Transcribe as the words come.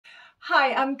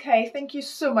Hi, I'm Kay. Thank you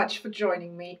so much for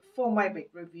joining me for my wig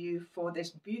review for this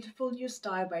beautiful new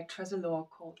style by Tressallure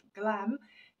called Glam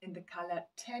in the color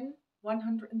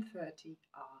 10-130R.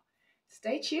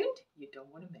 Stay tuned, you don't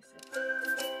want to miss it.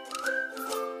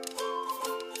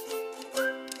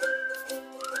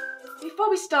 Before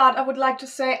we start, I would like to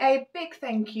say a big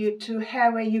thank you to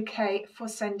Hairway UK for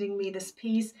sending me this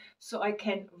piece so I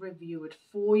can review it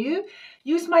for you.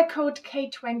 Use my code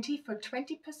K20 for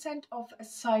 20% off a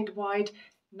side-wide.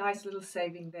 Nice little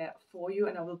saving there for you,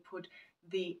 and I will put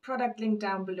the product link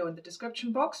down below in the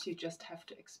description box. You just have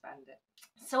to expand it.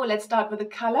 So let's start with the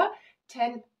color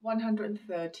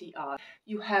 10-130R.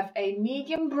 You have a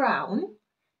medium brown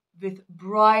with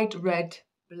bright red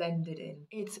blended in.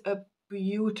 It's a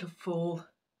beautiful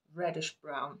reddish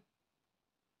brown.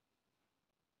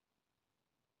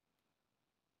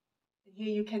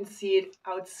 Here you can see it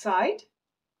outside.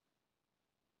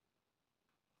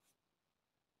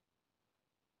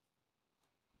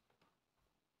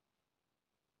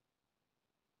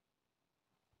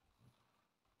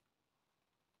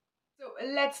 So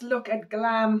let's look at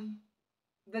Glam.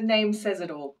 The name says it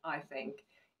all, I think.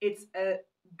 It's a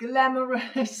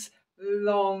glamorous,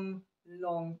 long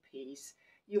piece.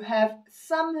 You have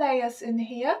some layers in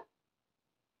here.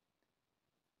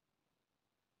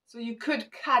 So you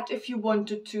could cut, if you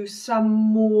wanted to, some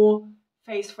more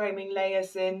face framing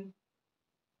layers in.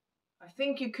 I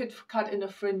think you could cut in a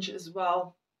fringe as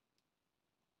well.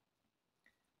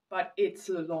 But it's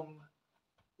a long,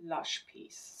 lush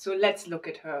piece. So let's look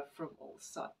at her from all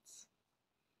sides.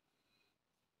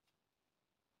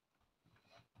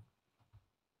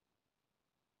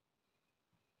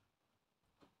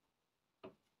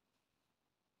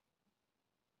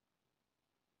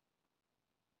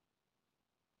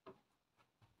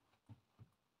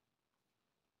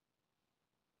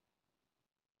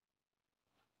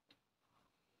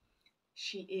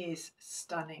 She is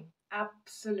stunning,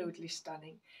 absolutely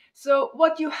stunning. So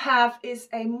what you have is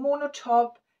a mono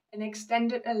top, an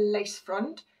extended lace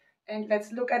front. And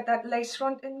let's look at that lace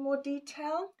front in more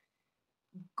detail.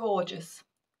 Gorgeous.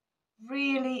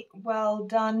 Really well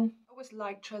done. I always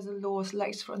like Tressallure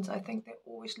lace fronts. I think they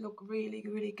always look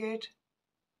really good.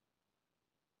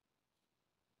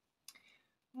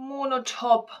 Mono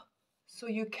top, so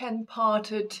you can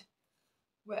part it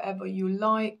wherever you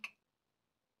like.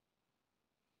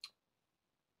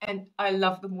 And I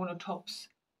love the monotops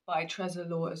by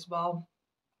Tressallure as well.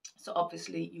 So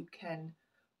obviously you can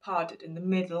part it in the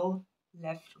middle,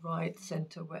 left, right,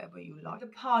 center, wherever you like. The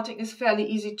parting is fairly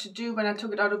easy to do. When I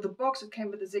took it out of the box, it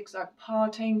came with a zigzag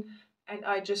parting, and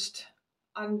I just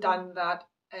undone that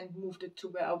and moved it to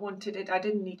where I wanted it. I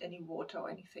didn't need any water or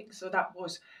anything, so that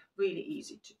was really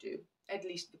easy to do, at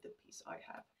least with the piece I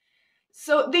have.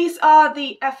 So these are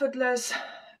the Effortless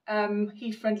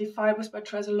heat-friendly fibers by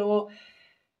Tressallure.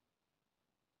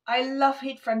 I love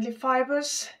heat-friendly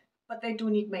fibers, but they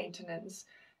do need maintenance.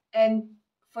 And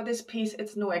for this piece,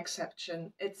 it's no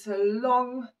exception. It's a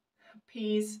long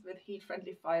piece with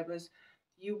heat-friendly fibers.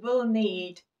 You will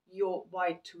need your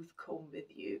wide tooth comb with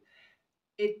you.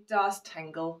 It does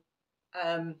tangle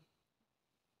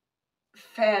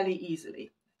fairly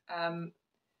easily.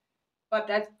 But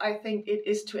that, I think, it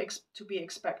is to be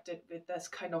expected with this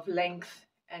kind of length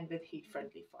and with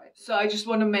heat-friendly fibers. So I just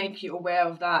want to make you aware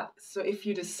of that. So if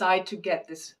you decide to get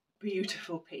this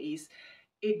beautiful piece,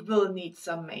 it will need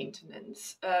some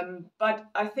maintenance. But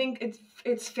I think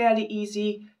it's fairly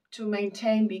easy to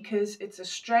maintain because it's a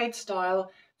straight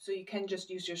style, so you can just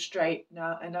use your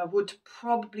straightener, and I would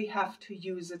probably have to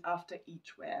use it after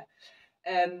each wear,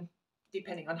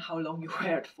 depending on how long you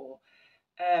wear it for.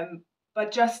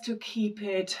 But just to keep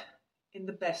it in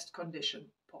the best condition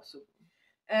possible.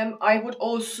 I would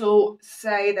also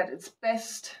say that it's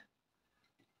best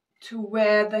to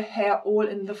wear the hair all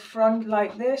in the front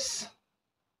like this,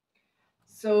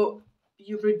 so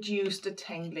you reduce the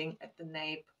tangling at the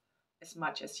nape as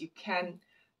much as you can.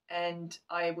 And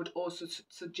I would also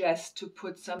suggest to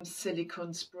put some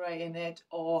silicone spray in it,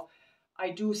 or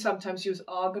I do sometimes use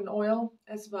argan oil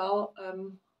as well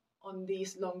on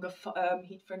these longer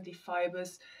heat-friendly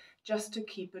fibers, just to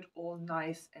keep it all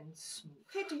nice and smooth.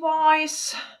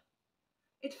 Fit-wise,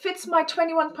 it fits my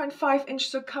 21.5-inch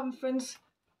circumference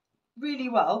really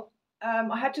well.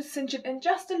 I had to cinch it in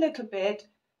just a little bit,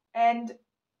 and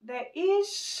there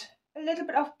is a little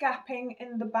bit of gapping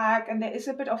in the back, and there is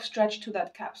a bit of stretch to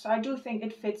that cap. So I do think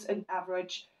it fits an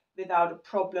average without a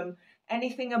problem.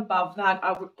 Anything above that,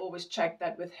 I would always check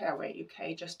that with Hairway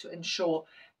UK just to ensure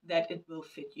that it will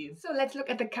fit you. So let's look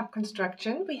at the cap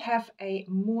construction. We have a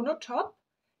mono top.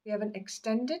 We have an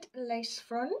extended lace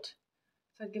front,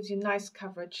 so it gives you nice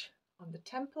coverage on the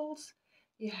temples.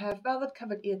 You have velvet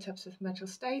covered ear tabs with metal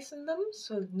stays in them,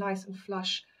 so nice and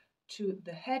flush to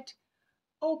the head.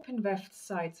 Open weft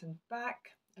sides and back,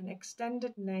 an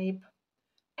extended nape,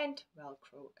 and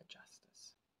Velcro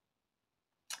adjusters.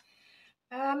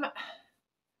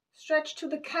 Stretch to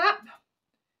the cap,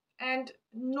 and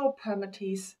no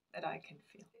permatease that I can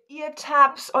feel. Ear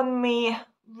tabs on me,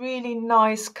 really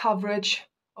nice coverage.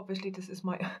 Obviously this is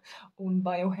my own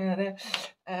bio hair there.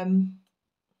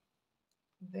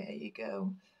 There you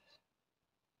go.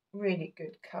 Really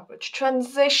good coverage.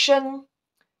 Transition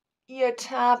ear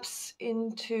tabs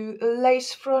into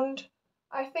lace front.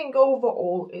 I think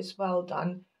overall is well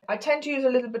done. I tend to use a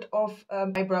little bit of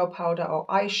eyebrow powder or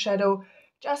eyeshadow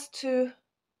just to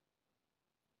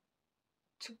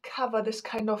cover this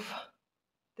kind of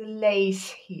the lace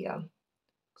here,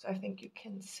 because I think you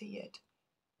can see it,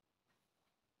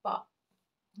 but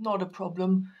not a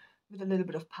problem. With a little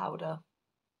bit of powder,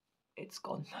 it's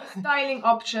gone. Styling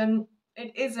option.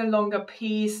 It is a longer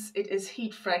piece. It is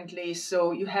heat friendly,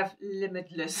 so you have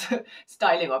limitless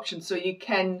styling options. So you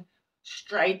can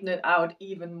straighten it out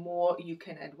even more. You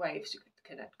can add waves. You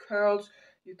can add curls.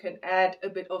 You can add a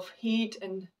bit of heat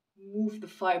and move the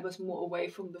fibers more away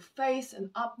from the face and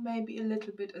up maybe a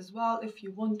little bit as well if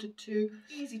you wanted to.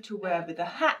 Easy to wear with a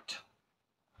hat.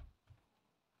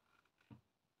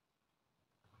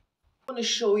 I want to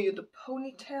show you the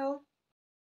ponytail.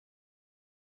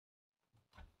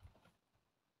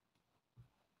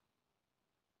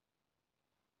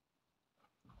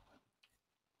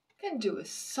 You can do a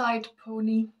side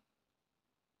pony.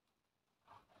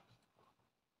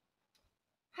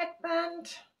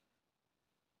 Headband,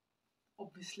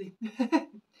 obviously.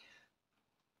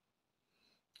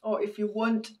 Or if you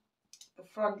want the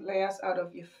front layers out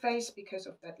of your face because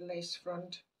of that lace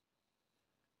front,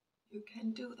 you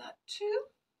can do that too.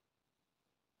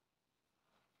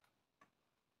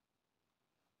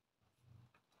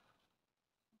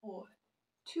 Or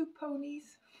two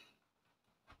ponies.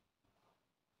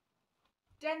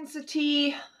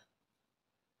 Density.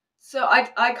 So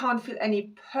I can't feel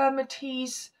any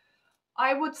permatease.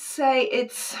 I would say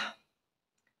it's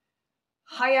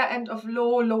higher end of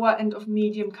low, lower end of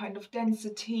medium kind of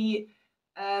density.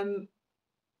 There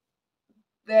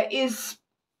is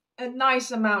a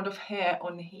nice amount of hair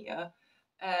on here,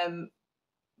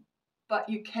 but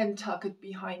you can tuck it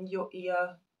behind your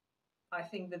ear, I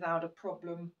think, without a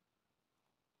problem.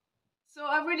 So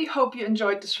I really hope you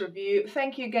enjoyed this review.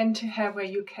 Thank you again to Hairwear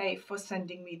UK for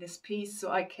sending me this piece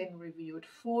so I can review it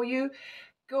for you.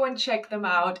 Go and check them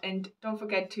out, and don't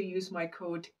forget to use my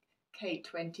code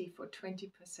K20 for 20%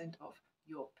 off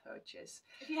your purchase.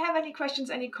 If you have any questions,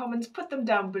 any comments, put them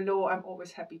down below. I'm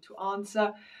always happy to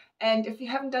answer. And if you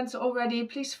haven't done so already,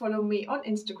 please follow me on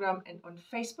Instagram and on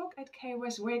Facebook at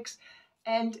KWesWigs,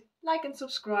 and like and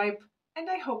subscribe. And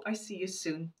I hope I see you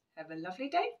soon. Have a lovely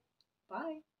day.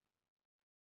 Bye.